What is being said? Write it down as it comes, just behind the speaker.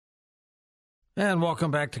And welcome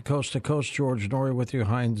back to Coast. George Norrie with you.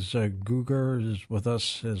 Heinz Guger is with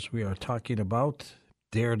us as we are talking about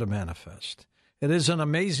Dare to Manifest. It is an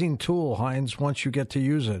amazing tool, Heinz, once you get to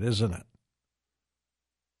use it, isn't it?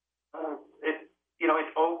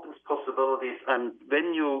 It opens possibilities, and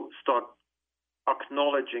when you start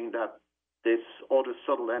acknowledging that this other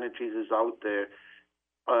subtle energies is out there,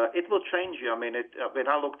 it will change you. I mean, when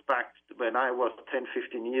I looked back when I was 10,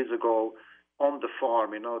 15 years ago on the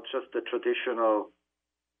farm, just the traditional,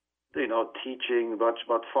 teaching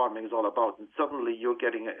what farming is all about, and suddenly you're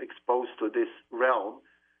getting exposed to this realm.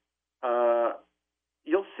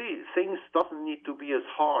 You'll see things doesn't need to be as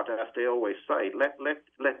hard as they always say. Let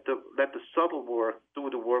the subtle work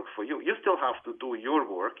do the work for you. You still have to do your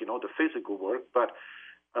work, the physical work, but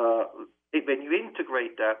when you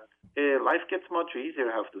integrate that, life gets much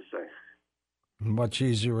easier, I have to say. Much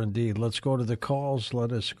easier indeed. Let's go to the calls.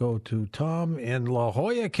 Let us go to Tom in La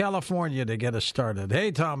Jolla, California to get us started. Hey,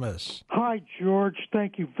 Thomas. Hi, George.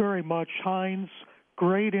 Thank you very much, Heinz.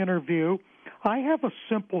 Great interview. I have a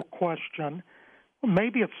simple question.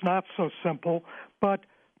 Maybe it's not so simple, but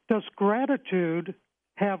does gratitude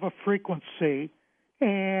have a frequency?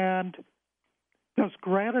 And does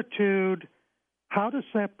gratitude, how does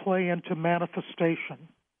that play into manifestation?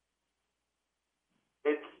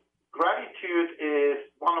 Gratitude is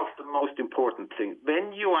one of the most important things.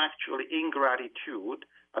 When you actually in gratitude,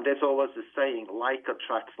 and there's always a saying, like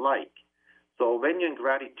attracts like. So when you're in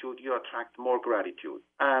gratitude, you attract more gratitude.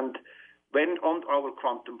 And when on our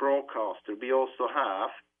quantum broadcaster, we also have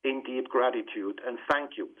in deep gratitude and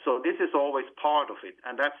thank you. So this is always part of it.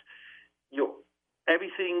 And that's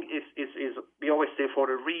everything is we always say for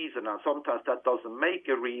a reason, and sometimes that doesn't make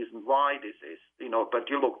a reason why this is, but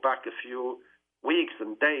you look back a few weeks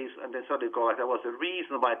and days, and then suddenly go, there was a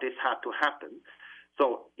reason why this had to happen.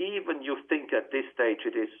 So even you think at this stage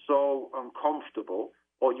it is so uncomfortable,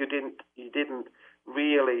 or you didn't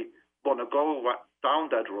really want to go down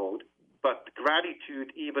that road, but gratitude,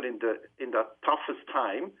 even in the toughest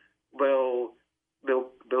time, will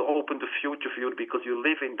open the future for you because you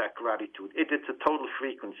live in that gratitude. It's a total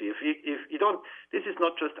frequency. If you don't, this is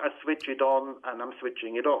not just I switch it on and I'm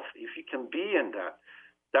switching it off. If you can be in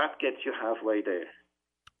that gets you halfway there.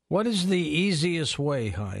 What is the easiest way,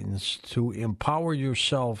 Heinz, to empower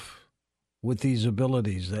yourself with these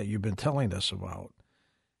abilities that you've been telling us about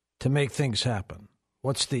to make things happen?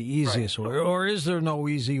 What's the easiest way? Or is there no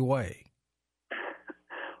easy way?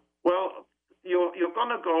 Well, you're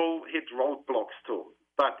going to go hit roadblocks too.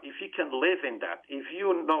 But if you can live in that, if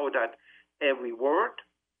you know that every word,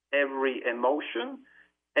 every emotion,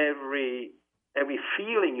 every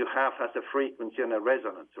feeling you have has a frequency and a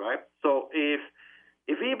resonance, right? So if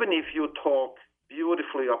even if you talk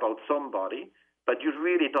beautifully about somebody, but you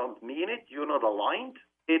really don't mean it, you're not aligned,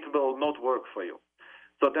 it will not work for you.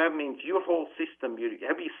 So that means your whole system,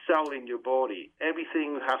 every cell in your body,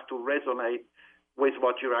 everything has to resonate with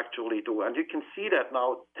what you actually do. And you can see that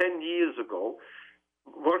now 10 years ago,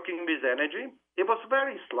 working with energy, it was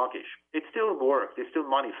very sluggish. It still worked, it still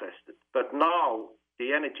manifested. But now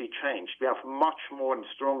the energy changed. We have much more and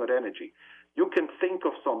stronger energy. You can think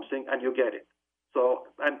of something and you get it. So,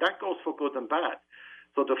 and that goes for good and bad.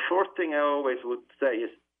 So the first thing I always would say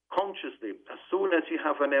is consciously, as soon as you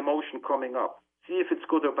have an emotion coming up, see if it's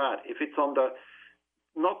good or bad. If it's on the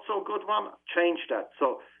not so good one, change that.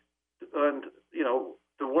 So, and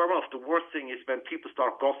one of the worst thing is when people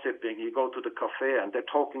start gossiping. You go to the cafe and they're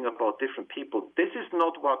talking about different people. This is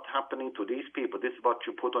not what's happening to these people. This is what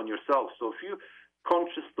you put on yourself. So if you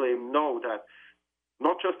consciously know that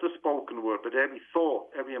not just the spoken word, but every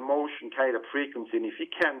thought, every emotion carries a frequency, and if you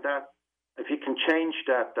can change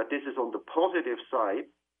that this is on the positive side,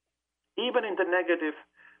 even in the negative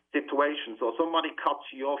situations, or somebody cuts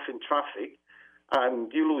you off in traffic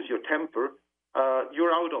and you lose your temper,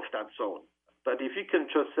 you're out of that zone. But if you can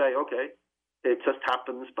just say, okay, it just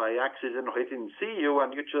happens by accident, or he didn't see you,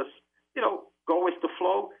 and you just, go with the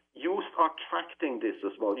flow, you start attracting this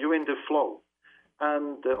as well. You're in the flow.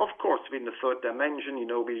 And, of course, we're in the third dimension,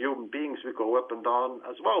 we're human beings, we go up and down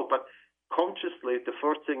as well. But consciously, the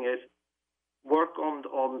first thing is work on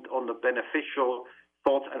the beneficial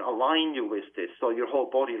thoughts and align you with this so your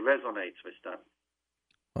whole body resonates with that.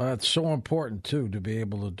 Well, it's so important, too, to be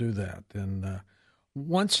able to do that. And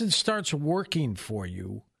once it starts working for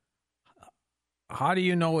you, how do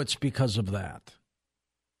you know it's because of that?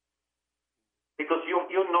 Because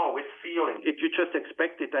you know it's feeling. If you just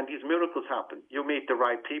expect it, and these miracles happen. You meet the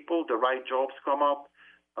right people, the right jobs come up,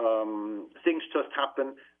 things just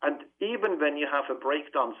happen. And even when you have a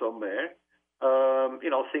breakdown somewhere,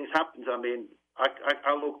 things happen. I mean,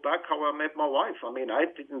 I look back how I met my wife. I mean, I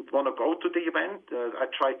didn't want to go to the event. I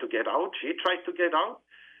tried to get out. She tried to get out.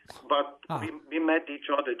 But we met each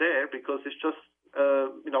other there because it's just,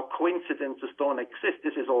 coincidences don't exist.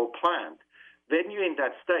 This is all planned. When you're in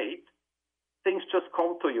that state, things just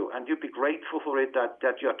come to you, and you be grateful for it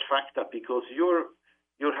that you attract that, because you're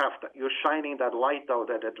shining that light out,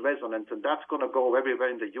 that resonance, and that's going to go everywhere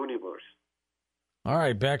in the universe. All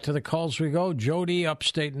right, back to the calls we go. Jody,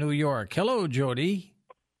 upstate New York. Hello, Jody.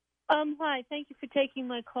 Hi. Thank you for taking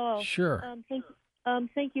my call. Sure.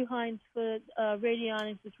 Thank you, Heinz, for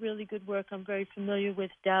Radionics. It's really good work. I'm very familiar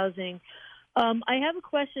with dowsing. I have a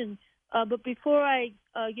question, but before I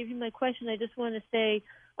give you my question, I just want to say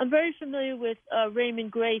I'm very familiar with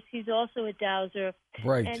Raymond Grace. He's also a dowser.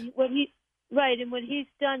 Right. And what he's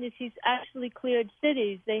done is he's actually cleared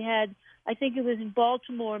cities. They had, I think it was in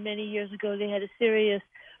Baltimore many years ago, they had a serious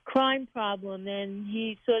crime problem, and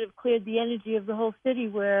he sort of cleared the energy of the whole city,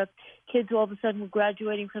 where kids all of a sudden were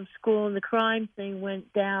graduating from school and the crime thing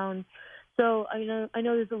went down. So I know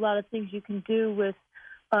there's a lot of things you can do with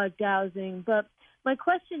dowsing, but my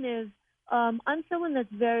question is, I'm someone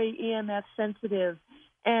that's very EMF sensitive,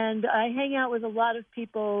 and I hang out with a lot of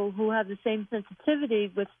people who have the same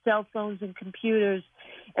sensitivity with cell phones and computers.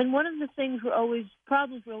 And one of the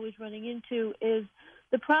problems we're always running into is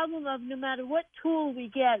the problem of no matter what tool we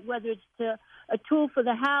get, whether it's a tool for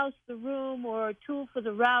the house, the room, or a tool for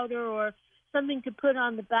the router, or something to put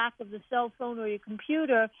on the back of the cell phone or your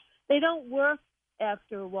computer, they don't work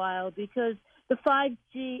after a while because the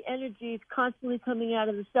 5G energy is constantly coming out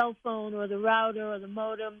of the cell phone or the router or the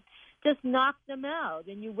modem. Just knock them out,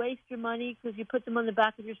 and you waste your money because you put them on the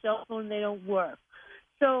back of your cell phone and they don't work.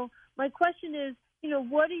 So my question is,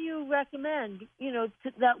 what do you recommend,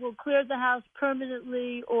 that will clear the house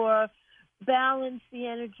permanently or balance the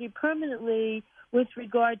energy permanently with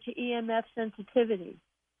regard to EMF sensitivity?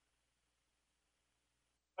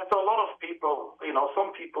 So a lot of people,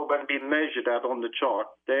 some people, when we measure that on the chart,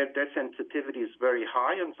 their sensitivity is very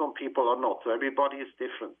high, and some people are not. So everybody is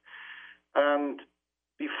different. And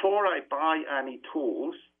before I buy any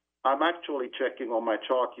tools, I'm actually checking on my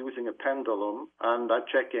chart using a pendulum, and I'm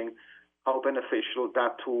checking how beneficial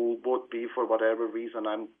that tool would be for whatever reason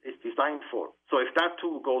it's designed for. So if that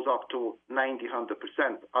tool goes up to 90,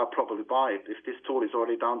 100%, I'll probably buy it. If this tool is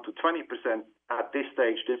already down to 20%, at this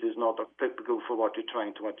stage, this is not applicable for what you're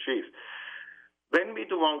trying to achieve. When we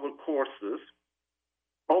do our courses,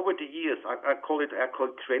 over the years, I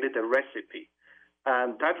created a recipe.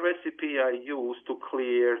 And that recipe I use to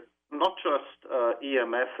clear not just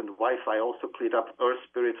EMF and Wi-Fi, I also cleared up earth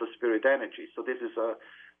spirits or spirit energy. So this is a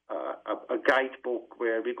guidebook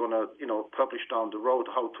where we're going to, publish down the road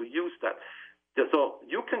how to use that. So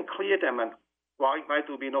you can clear them, and why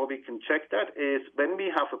do we know we can check that is when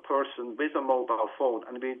we have a person with a mobile phone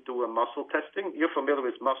and we do a muscle testing. You're familiar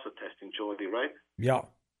with muscle testing, Jody, right? Yeah.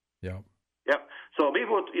 So we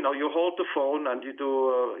would, you hold the phone and you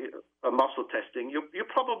do a muscle testing. You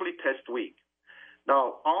probably test weak.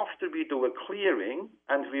 Now, after we do a clearing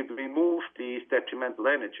and we remove these detrimental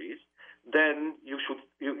energies, then you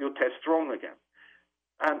test strong again.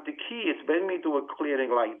 And the key is when we do a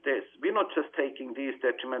clearing like this, we're not just taking these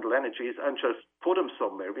detrimental energies and just put them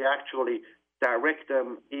somewhere. We actually direct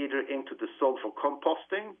them either into the soul for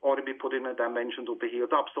composting, or we put in a dimension to be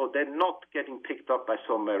healed up. So they're not getting picked up by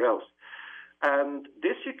somewhere else. And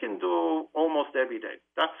this you can do almost every day.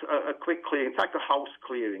 That's a quick clearing. It's like a house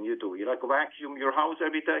clearing you do. You vacuum your house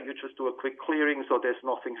every day. You just do a quick clearing so there's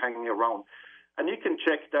nothing hanging around. And you can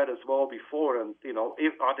check that as well before. And,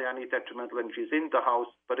 if are there any detrimental energies in the house.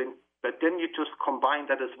 But then you just combine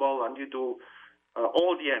that as well, and you do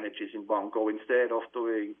all the energies in one go instead of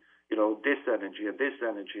doing, this energy and this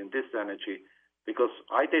energy and this energy. Because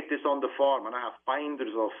I did this on the farm, and I have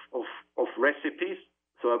binders of recipes.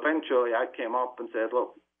 So eventually I came up and said,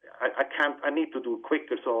 look, I need to do it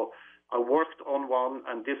quicker. So I worked on one,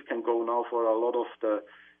 and this can go now for a lot of the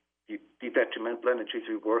detrimental energies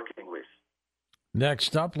we're working with.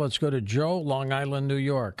 Next up, let's go to Joe, Long Island, New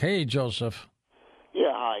York. Hey, Joseph.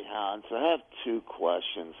 Yeah, hi, Hans. I have two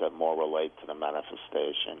questions that more relate to the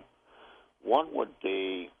manifestation. One would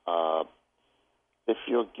be, if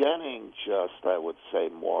you're getting just, I would say,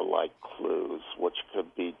 more like clues, which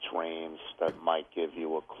could be dreams that might give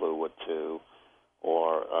you a clue or two,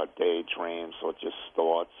 or daydreams, or just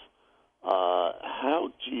thoughts, how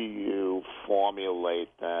do you formulate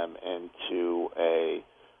them into a,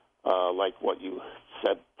 like what you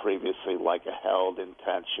said previously, like a held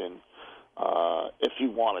intention? If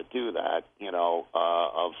you want to do that,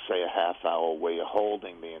 of, say, a half hour where you're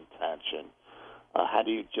holding the intention, how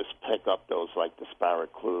do you just pick up those, like,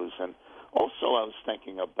 disparate clues? And Also, I was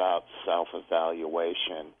thinking about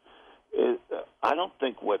self-evaluation. I don't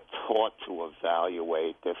think we're taught to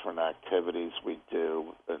evaluate different activities we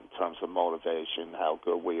do in terms of motivation, how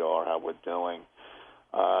good we are, how we're doing.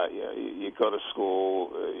 You go to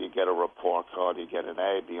school, you get a report card, you get an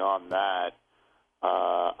A. Beyond that,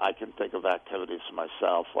 I can think of activities for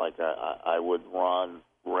myself, like I would run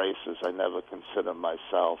races. I never consider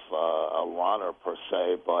myself a runner per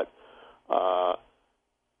se, but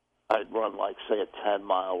I'd run, like, say, a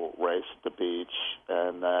 10-mile race at the beach,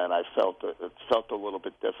 and then it felt a little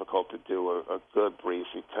bit difficult to do a good,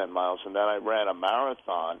 breezy 10 miles. And then I ran a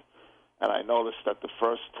marathon, and I noticed that the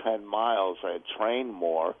first 10 miles I had trained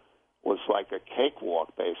more was like a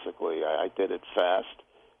cakewalk, basically. I did it fast,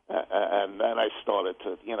 and then I started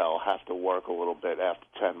to, have to work a little bit after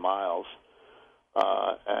 10 miles.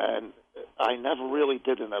 And I never really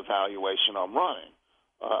did an evaluation on running.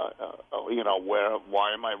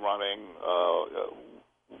 Why am I running?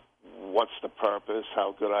 What's the purpose?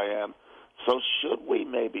 How good I am? So should we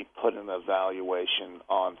maybe put an evaluation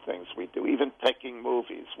on things we do? Even picking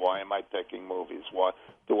movies. Why am I picking movies? Why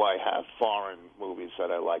do I have foreign movies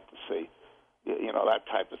that I like to see? That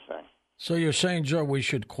type of thing. So you're saying, Joe, we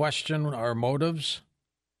should question our motives?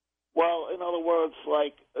 Well, in other words,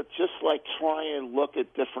 just try and look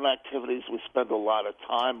at different activities we spend a lot of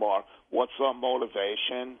time on. What's our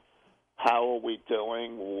motivation? How are we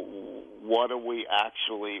doing? What are we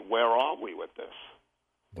actually, where are we with this?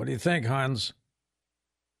 What do you think, Hans?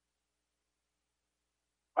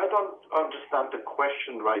 I don't understand the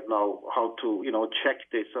question right now, how to, check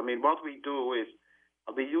this. I mean, what we do is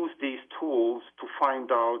we use these tools to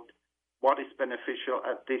find out what is beneficial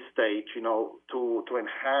at this stage, to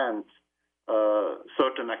enhance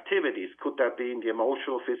certain activities. Could that be in the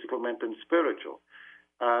emotional, physical, mental, and spiritual?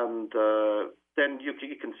 And then you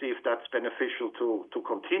can see if that's beneficial to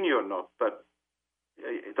continue or not. But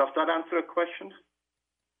does that answer a question?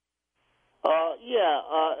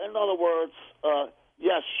 In other words,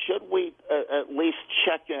 yes, should we at least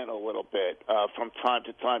check in a little bit from time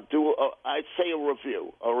to time? I'd say a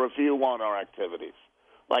review on our activities.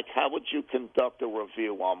 Like, how would you conduct a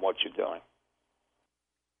review on what you're doing?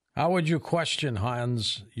 How would you question,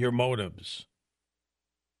 Hans, your motives?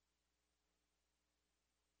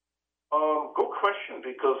 Good question,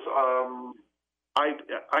 because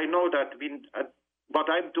I know that what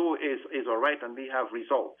I do is all right, and we have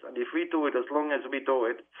results. And if we do it, as long as we do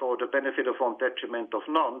it for the benefit of one, detriment of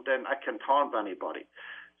none, then I can't harm anybody.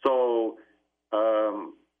 So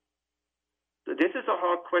this is a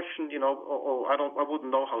hard question, I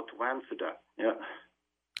wouldn't know how to answer that. Yeah.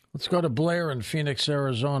 Let's go to Blair in Phoenix,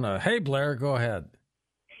 Arizona. Hey, Blair, go ahead.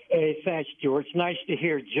 Hey, thanks, George. Nice to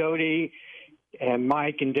hear Jody and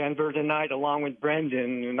Mike in Denver tonight, along with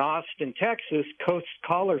Brendan in Austin, Texas. Coast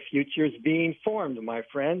Caller Futures being formed, my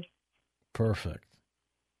friend. Perfect.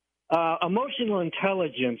 Emotional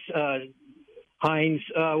intelligence, Heinz,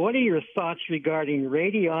 what are your thoughts regarding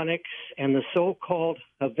radionics and the so-called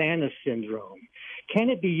Havana syndrome? Can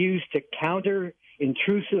it be used to counter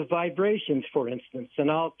intrusive vibrations, for instance? And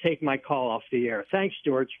I'll take my call off the air. Thanks,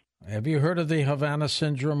 George. Have you heard of the Havana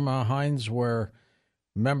syndrome, Heinz, where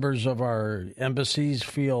members of our embassies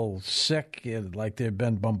feel sick, like they've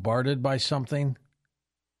been bombarded by something?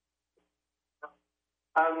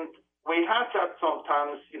 We have that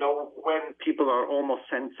sometimes, when people are almost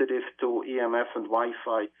sensitive to EMF and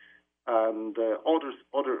Wi-Fi and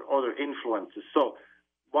other influences. So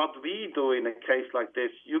what we do in a case like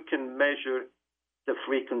this, you can measure the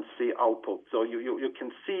frequency output. So you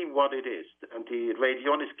can see what it is. And the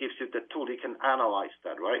Radionics gives you the tool. You can analyze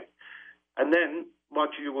that, right? And then what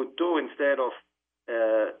you would do, instead of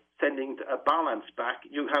sending a balance back,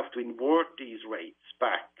 you have to invert these rates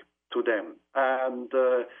back to them. And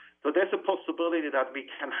so there's a possibility that we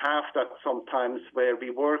can have that sometimes, where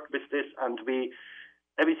we work with this and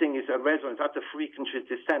everything is a resonance. That's a frequency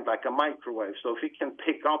descent, like a microwave. So if we can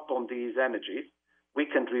pick up on these energies, we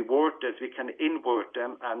can revert this, we can invert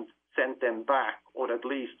them and send them back, or at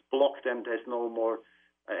least block them. There's no more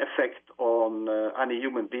effect on any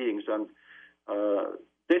human beings. And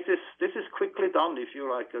this is quickly done. If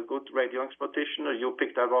you're like a good radionics practitioner, you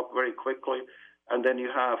pick that up very quickly, and then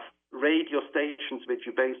you have radio stations which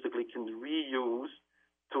you basically can reuse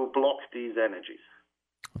to block these energies.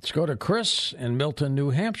 Let's go to Chris in Milton,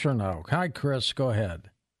 New Hampshire now. Hi, Chris. Go ahead.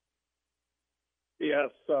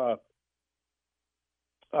 Yes,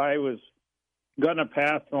 I was going to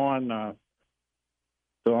pass on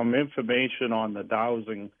some information on the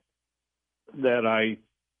dowsing that I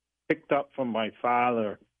picked up from my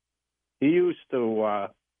father. He used to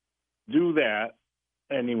do that,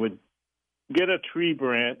 and he would get a tree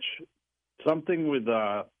branch something with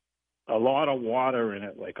a lot of water in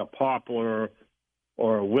it, like a poplar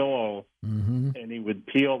or a willow, and he would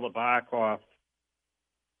peel the bark off.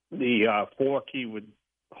 The fork, he would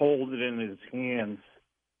hold it in his hands,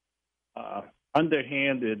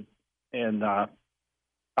 underhanded, and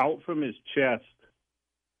out from his chest.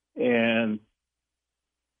 And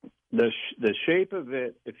the shape of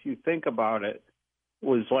it, if you think about it,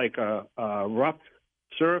 was like a rough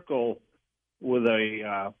circle with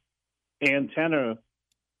a antenna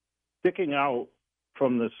sticking out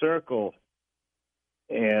from the circle.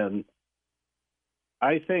 And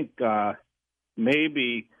I think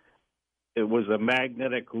maybe it was a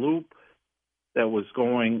magnetic loop that was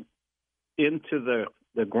going into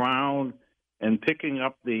the ground and picking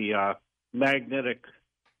up the magnetic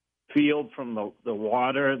field from the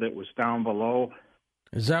water that was down below.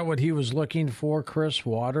 Is that what he was looking for, Chris?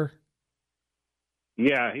 Water?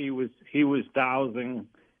 Yeah, he was dowsing.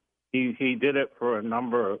 He did it for a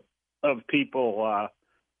number of people,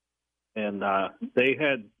 and they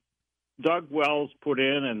had dug wells put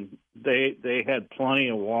in, and they had plenty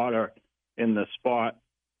of water in the spot.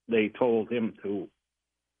 They told him to,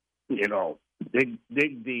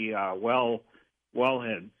 dig the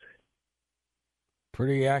wellheads.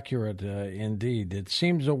 Pretty accurate, indeed. It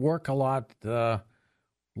seems to work a lot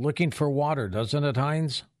looking for water, doesn't it,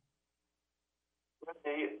 Heinz?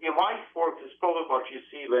 Your white forks is probably what you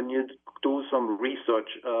see when you do some research.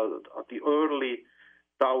 At the early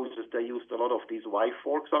dowsers, they used a lot of these white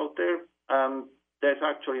forks out there. And there's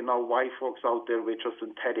actually now white forks out there which are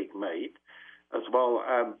synthetic made as well.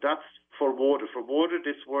 And that's for water. For water,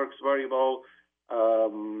 this works very well.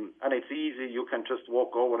 And it's easy. You can just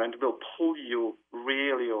walk over and it will pull you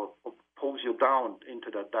really or pulls you down into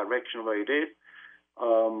that direction where it is.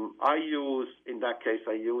 In that case,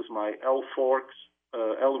 I use my L forks,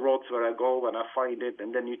 L rods where I go when I find it,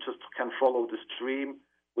 and then you just can follow the stream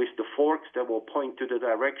with the forks that will point to the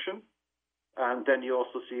direction. And then you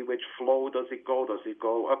also see which flow does it go. Does it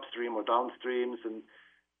go upstream or downstreams? And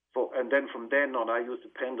then from then on, I use the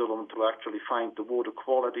pendulum to actually find the water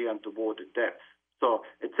quality and the water depth. So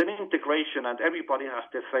it's an integration, and everybody has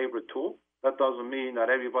their favorite tool. That doesn't mean that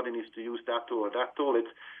everybody needs to use that tool or that tool. It's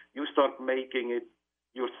you start making it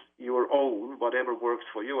your own, whatever works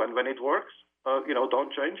for you. And when it works,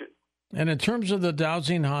 don't change it. And in terms of the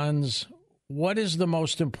dowsing, Hans, what is the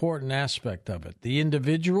most important aspect of it? The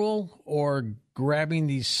individual or grabbing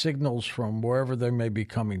these signals from wherever they may be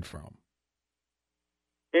coming from?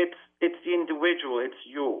 It's the individual. It's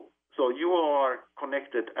you. So you are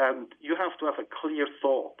connected, and you have to have a clear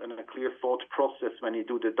thought and a clear thought process when you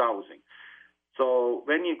do the dowsing. So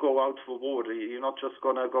when you go out for water, you're not just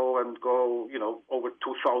going to go over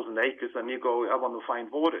 2,000 acres and you go, I want to find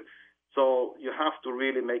water. So you have to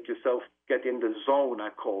really make yourself get in the zone, I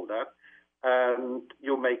call that. And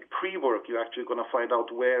you make pre-work. You're actually going to find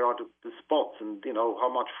out where are the spots and, how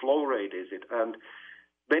much flow rate is it. And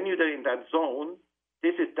when you're in that zone,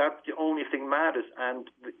 that's the only thing matters. And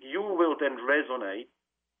you will then resonate.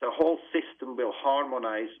 The whole system will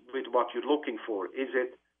harmonize with what you're looking for. Is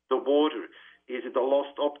it the water? Is it a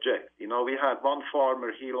lost object? We had one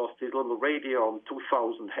farmer, he lost his little radio on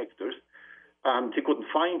 2,000 hectares, and he couldn't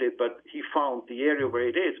find it, but he found the area where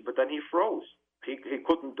it is, but then he froze. He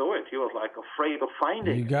couldn't do it. He was afraid of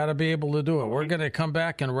finding it. You got to be able to do it. We're going to come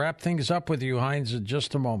back and wrap things up with you, Heinz, in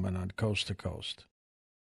just a moment on Coast to Coast.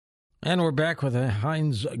 And we're back with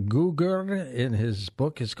Heinz Guger in his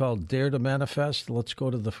book. It's called Dare to Manifest. Let's go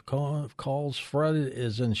to the calls. Fred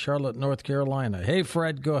is in Charlotte, North Carolina. Hey,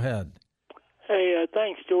 Fred, go ahead. Hey,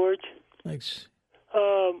 thanks, George. Thanks.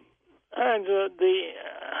 Heinz,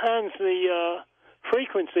 the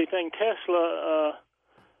frequency thing, Tesla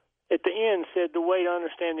at the end said the way to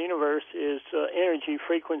understand the universe is energy,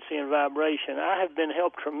 frequency, and vibration. I have been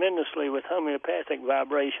helped tremendously with homeopathic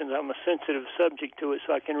vibrations. I'm a sensitive subject to it,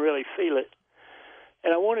 so I can really feel it.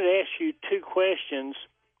 And I wanted to ask you two questions.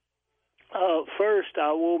 First,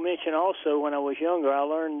 I will mention also when I was younger, I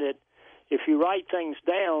learned that if you write things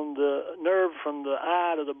down, the nerve from the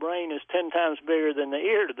eye to the brain is 10 times bigger than the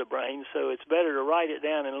ear to the brain, so it's better to write it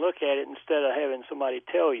down and look at it instead of having somebody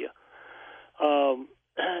tell you.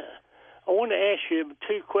 I want to ask you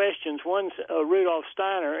two questions. One's Rudolf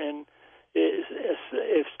Steiner, and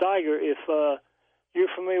if Steiger, if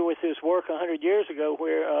you're familiar with his work 100 years ago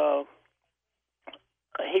where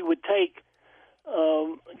he would take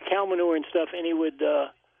cow manure and stuff, and he would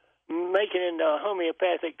make it into a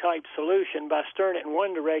homeopathic-type solution by stirring it in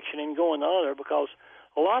one direction and going the other, because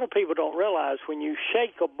a lot of people don't realize when you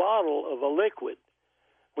shake a bottle of a liquid,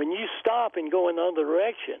 when you stop and go in the other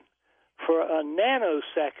direction, for a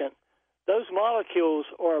nanosecond, those molecules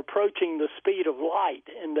are approaching the speed of light,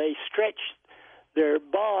 and they stretch their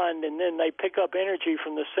bond, and then they pick up energy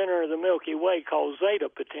from the center of the Milky Way called zeta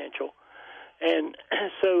potential. And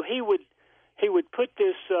so he would put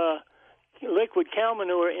this liquid cow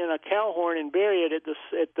manure in a cow horn and bury it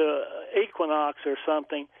at the equinox or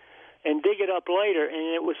something, and dig it up later.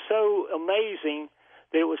 And it was so amazing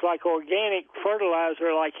that it was like organic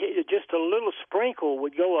fertilizer, like just a little sprinkle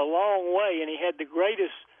would go a long way, and he had the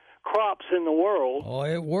greatest crops in the world. Oh,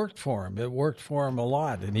 it worked for him. It worked for him a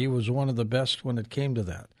lot, and he was one of the best when it came to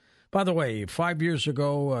that. By the way, 5 years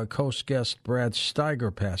ago, Coast guest Brad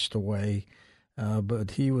Steiger passed away,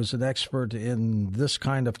 but he was an expert in this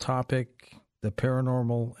kind of topic, the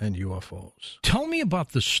paranormal and UFOs. Tell me about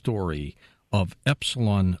the story of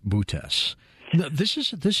Epsilon Butes. Now, this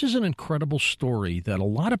is an incredible story that a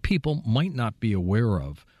lot of people might not be aware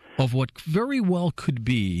of what very well could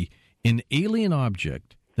be an alien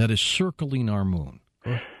object that is circling our moon.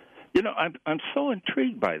 You know, I'm so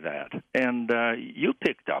intrigued by that, and you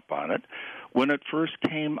picked up on it when it first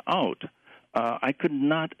came out. I could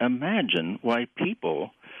not imagine why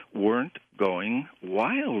people weren't going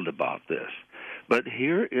wild about this. But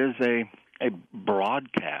here is a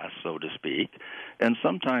broadcast, so to speak, and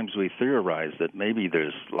sometimes we theorize that maybe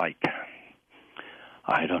there's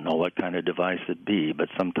I don't know what kind of device it'd be, but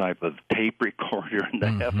some type of tape recorder in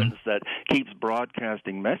the heavens that keeps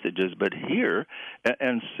broadcasting messages. But here,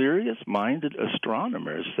 and serious-minded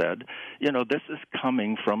astronomers said, this is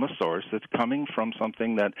coming from a source that's coming from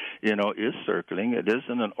something that, is circling, it is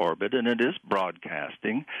in an orbit, and it is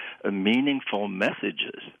broadcasting meaningful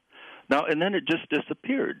messages. Now, and then it just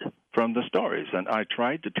disappeared from the stories, and I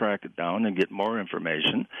tried to track it down and get more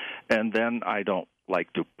information, and then I don't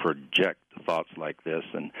like to project thoughts like this,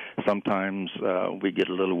 and sometimes we get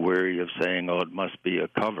a little weary of saying, it must be a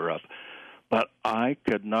cover-up. But I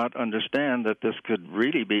could not understand that this could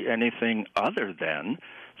really be anything other than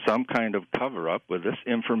some kind of cover-up with this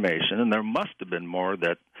information, and there must have been more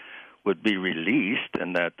that would be released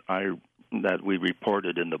and that we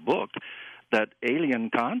reported in the book. That alien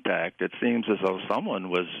contact, it seems as though someone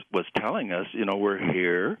was telling us, we're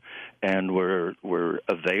here and we're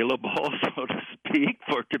available, so to speak,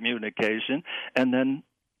 for communication, and then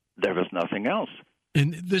there was nothing else.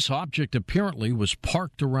 And this object apparently was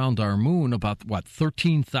parked around our moon about,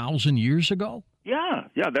 13,000 years ago? Yeah,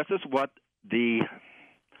 this is what the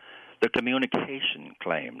communication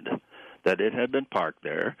claimed, that it had been parked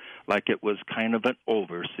there, like it was kind of an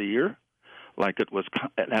overseer, like that was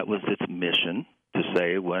its mission, to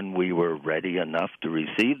say when we were ready enough to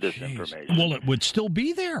receive this information. Well, it would still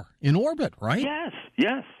be there in orbit, right?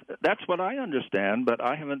 Yes. That's what I understand, but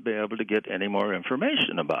I haven't been able to get any more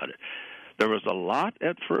information about it. There was a lot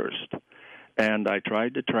at first, and I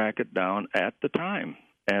tried to track it down at the time,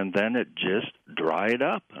 and then it just dried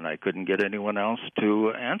up, and I couldn't get anyone else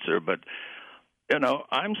to answer. But,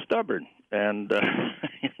 I'm stubborn. And,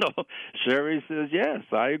 Sherry says, yes,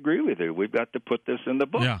 I agree with her. We've got to put this in the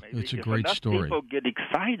book. Yeah, Maybe it's a great story. If people get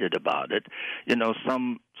excited about it,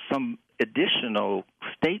 some additional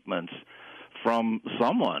statements from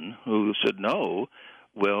someone who should know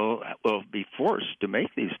will be forced to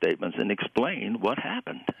make these statements and explain what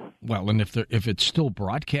happened. Well, and if it's still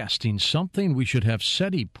broadcasting something, we should have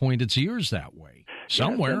SETI point its ears that way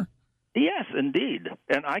somewhere. Yes, indeed.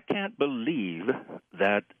 And I can't believe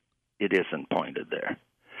that it isn't pointed there.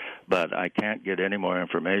 But I can't get any more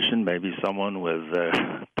information. Maybe someone with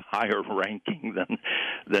higher ranking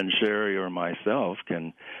than Sherry or myself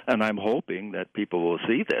can. And I'm hoping that people will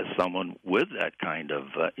see this, someone with that kind of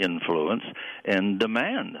influence, and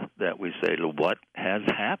demand that we say, what has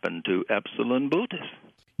happened to Epsilon Butes?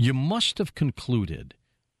 You must have concluded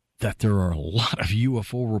that there are a lot of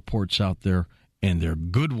UFO reports out there, and they're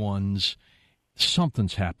good ones.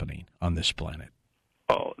 Something's happening on this planet.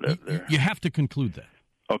 Oh, you have to conclude that.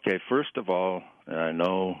 Okay, first of all, I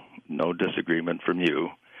know no disagreement from you.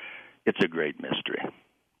 It's a great mystery.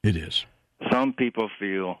 It is. Some people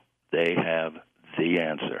feel they have the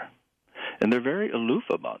answer, and they're very aloof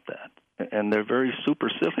about that, and they're very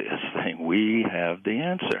supercilious, saying, we have the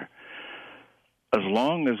answer. As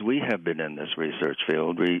long as we have been in this research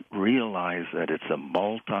field, we realize that it's a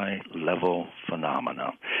multi-level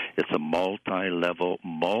phenomenon. It's a multi-level,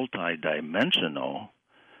 multi-dimensional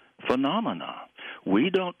phenomena.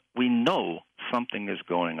 We know something is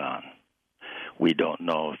going on. We don't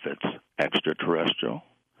know if it's extraterrestrial,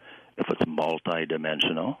 if it's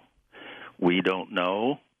multidimensional. We don't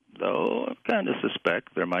know, though I kind of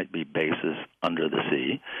suspect there might be bases under the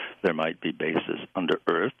sea. There might be bases under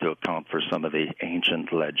Earth to account for some of the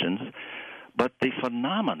ancient legends. but the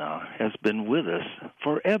phenomena has been with us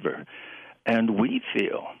forever. And we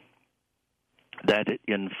feel that it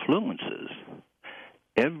influences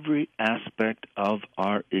every aspect of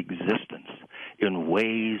our existence in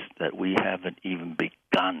ways that we haven't even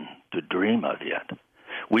begun to dream of yet.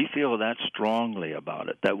 We feel that strongly about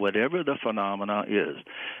it, that whatever the phenomena is,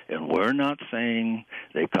 and we're not saying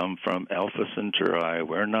they come from Alpha Centauri,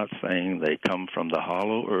 we're not saying they come from the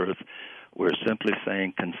hollow earth, we're simply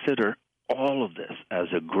saying consider all of this as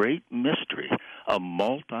a great mystery, a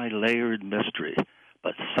multi-layered mystery,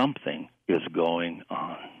 but something is going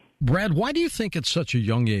on. Brad, why do you think at such a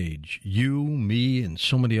young age, you, me, and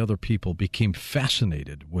so many other people became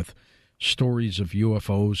fascinated with stories of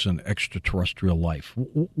UFOs and extraterrestrial life?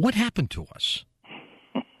 What happened to us?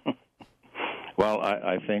 Well,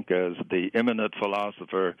 I think as the eminent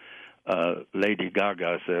philosopher Lady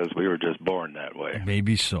Gaga says, we were just born that way.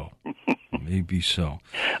 Maybe so. Maybe so.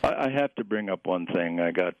 I have to bring up one thing.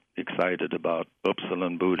 I got excited about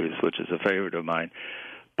Upsilon Booties, which is a favorite of mine.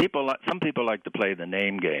 Some people like to play the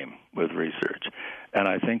name game with research, and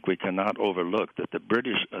I think we cannot overlook that the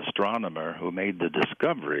British astronomer who made the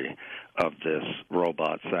discovery of this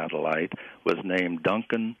robot satellite was named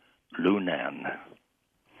Duncan Lunan.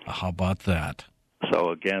 How about that? So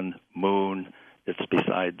again, moon, it's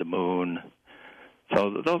beside the moon.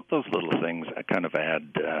 So those little things kind of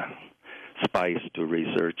add spice to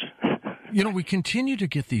research. You know, we continue to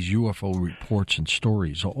get these UFO reports and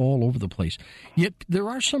stories all over the place. Yet there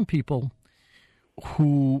are some people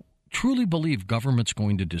who truly believe government's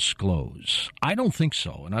going to disclose. I don't think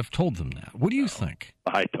so, and I've told them that. What do you think?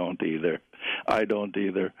 I don't either.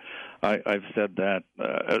 I've said that,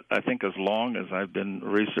 I think as long as I've been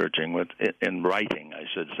researching, in writing, I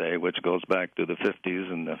should say, which goes back to the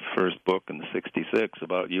 50s and the first book in the 66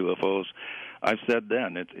 about UFOs, I've said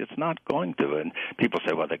then, it's not going to. And people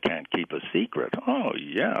say, well, they can't keep a secret. Oh,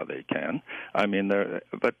 yeah, they can. I mean,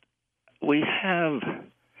 but we have,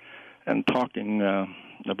 and talking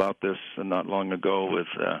about this not long ago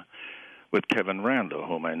with Kevin Randall,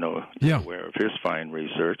 whom I know you're aware of his fine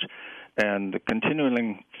research, and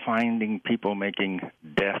continually finding people making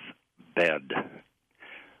deathbed,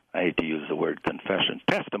 I hate to use the word confession,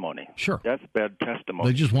 testimony. Sure. Deathbed testimony.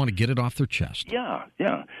 They just want to get it off their chest. Yeah.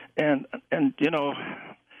 And you know,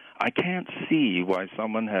 I can't see why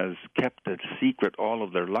someone has kept it secret all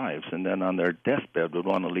of their lives and then on their deathbed would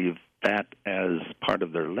want to leave that as part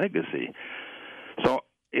of their legacy. So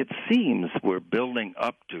it seems we're building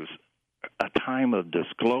up to a time of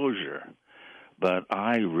disclosure, but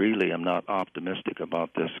I really am not optimistic about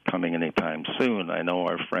this coming anytime soon. I know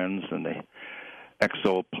our friends in the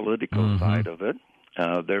exopolitical side of it,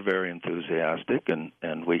 they're very enthusiastic,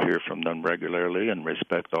 and we hear from them regularly and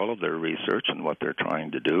respect all of their research and what they're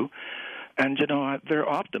trying to do. And, you know, they're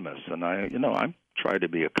optimists, and I try to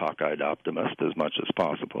be a cockeyed optimist as much as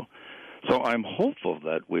possible. So I'm hopeful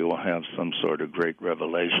that we will have some sort of great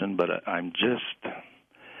revelation, but I'm just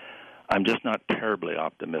not terribly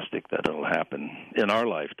optimistic that it'll happen in our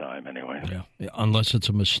lifetime anyway. Yeah, unless it's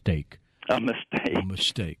a mistake. A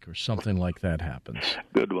mistake or something like that happens.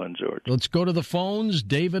 Good one, George. Let's go to the phones.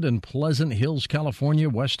 David in Pleasant Hills, California,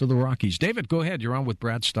 west of the Rockies. David, go ahead. You're on with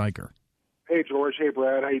Brad Steiger. Hey, George. Hey,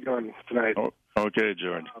 Brad. How you doing tonight? Oh, okay,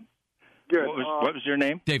 George. Good. What was your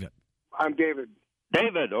name? David. I'm David.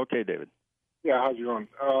 David. Okay, David. Yeah, how's it going?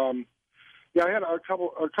 Yeah, I had a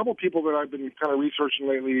couple people that I've been kind of researching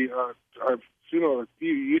lately. I've seen a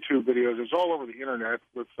few YouTube videos. It's all over the internet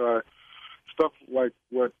with stuff like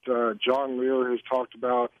what John Lear has talked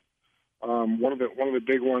about. One of the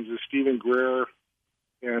big ones is Stephen Greer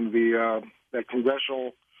and that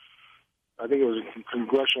congressional. I think it was a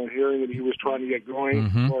congressional hearing that he was trying to get going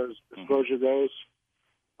as far as disclosure goes.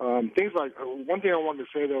 Things like one thing I wanted to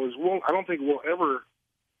say though is I don't think we'll ever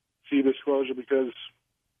see disclosure because,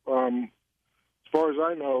 as far as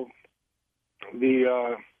I know,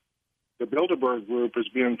 the Bilderberg group is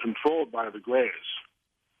being controlled by the Greys.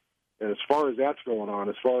 And as far as that's going on,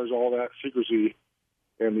 as far as all that secrecy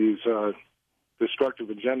and these destructive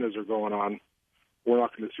agendas are going on, we're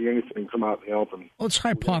not going to see anything come out in the open. Let's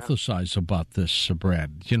hypothesize about this,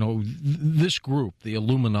 Brad. You know, this group, the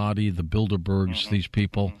Illuminati, the Bilderbergs, these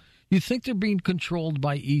people, you think they're being controlled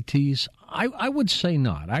by ETs? I would say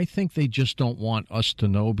not. I think they just don't want us to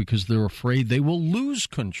know because they're afraid they will lose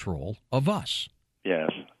control of us. Yes.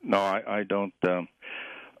 No, I don't.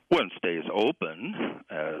 One stays open,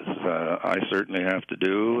 as I certainly have to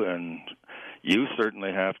do, and you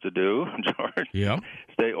certainly have to do, George. Yeah.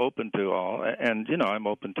 Stay open to all. And, you know, I'm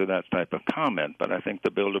open to that type of comment, but I think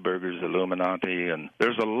the Bilderbergers, Illuminati, and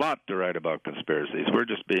there's a lot to write about conspiracies. We're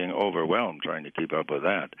just being overwhelmed trying to keep up with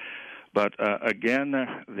that. But again,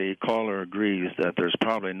 the caller agrees that there's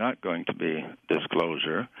probably not going to be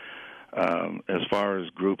disclosure as far as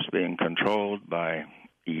groups being controlled by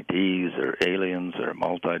ETs or aliens or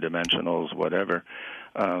multidimensionals, whatever.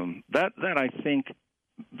 That I think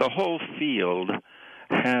the whole field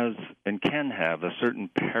has and can have a certain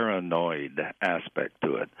paranoid aspect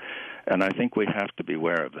to it. And I think we have to be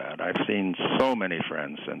aware of that. I've seen so many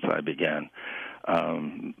friends since I began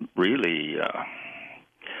really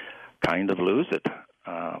kind of lose it,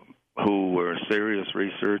 who were serious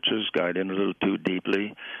researchers, got in a little too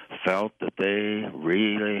deeply, felt that they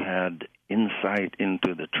really had insight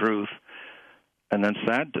into the truth. And then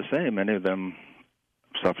sad to say, many of them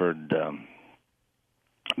suffered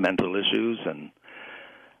mental issues and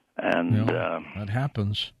that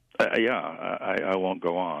happens. I won't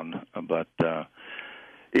go on, but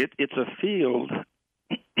it's a field,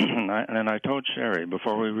 and I told Sherry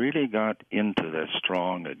before we really got into this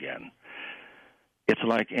strong again, it's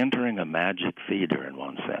like entering a magic theater in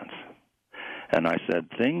one sense. And I said,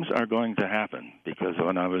 things are going to happen, because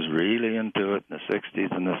when I was really into it in the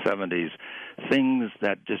 60s and the 70s, things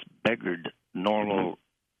that just beggared normal,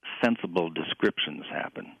 sensible descriptions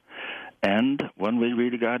happen. And when we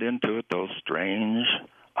really got into it, those strange,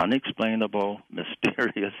 unexplainable,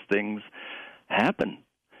 mysterious things happen.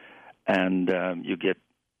 And you get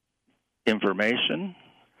information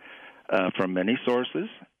from many sources,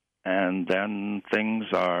 and then things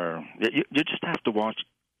are... You just have to watch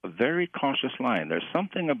a very cautious line. There's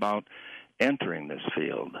something about entering this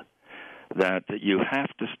field that you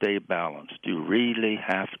have to stay balanced. You really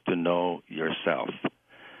have to know yourself.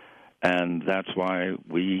 And that's why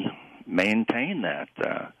we maintain that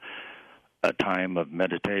a time of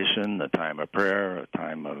meditation, a time of prayer, a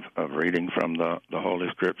time of reading from the Holy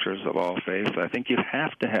Scriptures of all faiths. I think you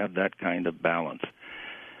have to have that kind of balance.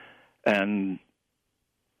 And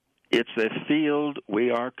it's a field we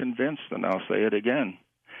are convinced, and I'll say it again,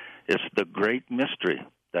 it's the great mystery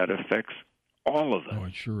that affects all of us. Oh,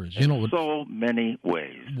 it sure is. In so many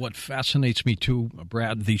ways. What fascinates me, too,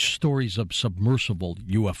 Brad, these stories of submersible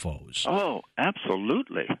UFOs. Oh,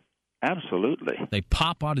 absolutely. Absolutely. They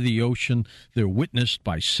pop out of the ocean. They're witnessed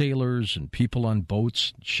by sailors and people on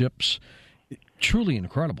boats, ships. Truly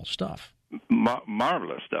incredible stuff.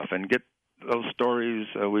 Marvelous stuff. And get those stories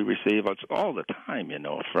we receive all the time,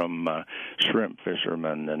 from shrimp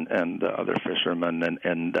fishermen and other fishermen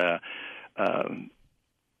and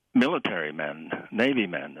military men, Navy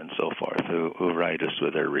men, and so forth who write us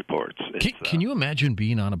with their reports. Can you imagine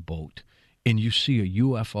being on a boat and you see a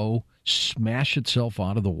UFO smash itself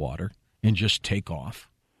out of the water and just take off?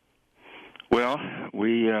 Well,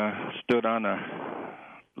 we stood on a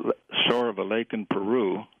shore of a lake in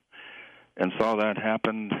Peru and saw that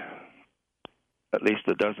happen at least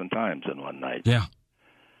a dozen times in one night. Yeah.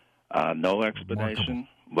 No explanation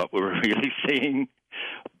what we were really seeing,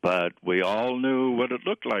 but we all knew what it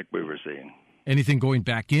looked like we were seeing. Anything going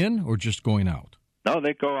back in or just going out? No,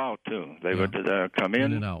 they go out, too. They would come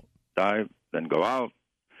in and out, dive, then go out,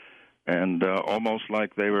 and almost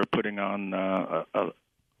like they were putting on a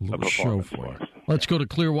little show for us. Let's go to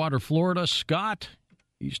Clearwater, Florida. Scott,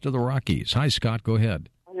 east of the Rockies. Hi, Scott. Go ahead.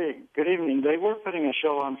 Hey, good evening. They were putting a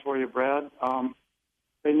show on for you, Brad.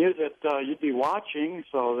 They knew that you'd be watching,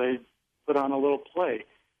 so they put on a little play.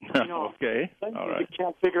 Okay. All right. You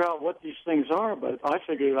can't figure out what these things are, but I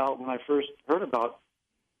figured it out when I first heard about,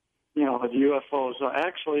 the UFOs.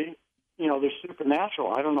 Actually, they're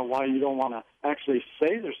supernatural. I don't know why you don't want to actually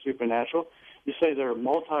say they're supernatural. You say they're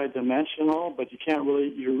multidimensional, but you can't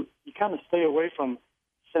really, you kind of stay away from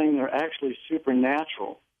saying they're actually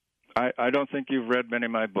supernatural. I don't think you've read many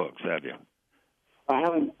of my books, have you? I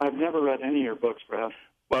haven't. I've never read any of your books, Brad.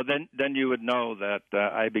 Well, then you would know that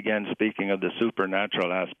I began speaking of the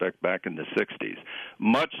supernatural aspect back in the 60s,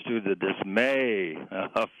 much to the dismay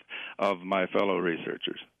of my fellow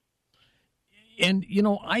researchers. And,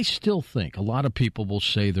 I still think a lot of people will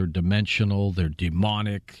say they're dimensional, they're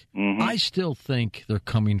demonic. Mm-hmm. I still think they're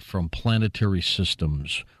coming from planetary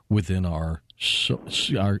systems within our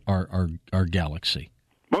galaxy.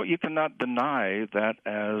 Well, you cannot deny that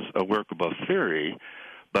as a workable theory,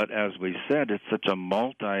 but as we said, it's such a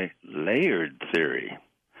multi-layered theory.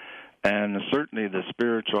 And certainly the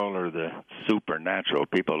spiritual or the supernatural,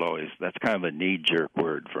 people always, that's kind of a knee-jerk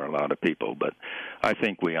word for a lot of people, but I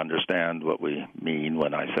think we understand what we mean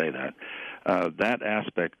when I say that. That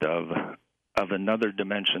aspect of another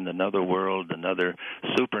dimension, another world, another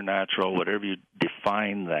supernatural, whatever you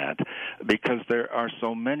define that, because there are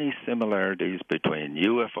so many similarities between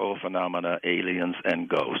UFO phenomena, aliens, and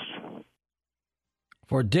ghosts.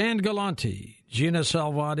 For Dan Galante, Gina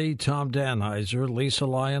Salvati, Tom Danheiser, Lisa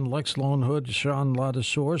Lyon, Lex Lonehood, Sean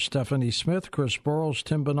Ladouceur, Stephanie Smith, Chris Burrows,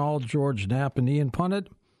 Tim Binnall, George Knapp, and Ian Punnett,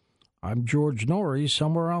 I'm George Norrie,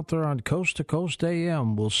 somewhere out there on Coast to Coast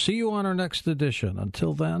AM. We'll see you on our next edition.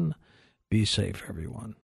 Until then, be safe,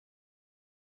 everyone.